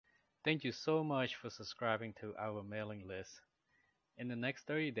Thank you so much for subscribing to our mailing list. In the next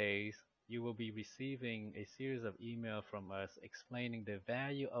 30 days, you will be receiving a series of emails from us explaining the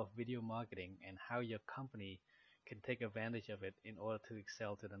value of video marketing and how your company can take advantage of it in order to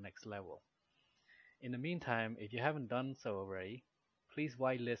excel to the next level. In the meantime, if you haven't done so already, please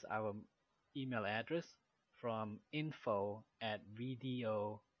whitelist our email address from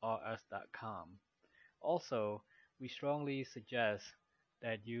info@vdorus.com. Also, we strongly suggest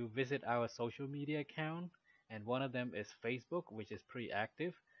that you visit our social media account, and one of them is Facebook, which is pretty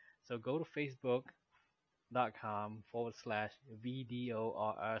active. So go to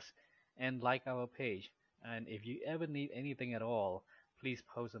facebook.com/VDORS and like our page. And if you ever need anything at all, please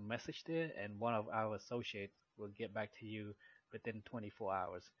post a message there, and one of our associates will get back to you within 24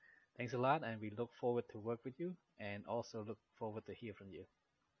 hours. Thanks a lot, and we look forward to work with you, and also look forward to hear from you.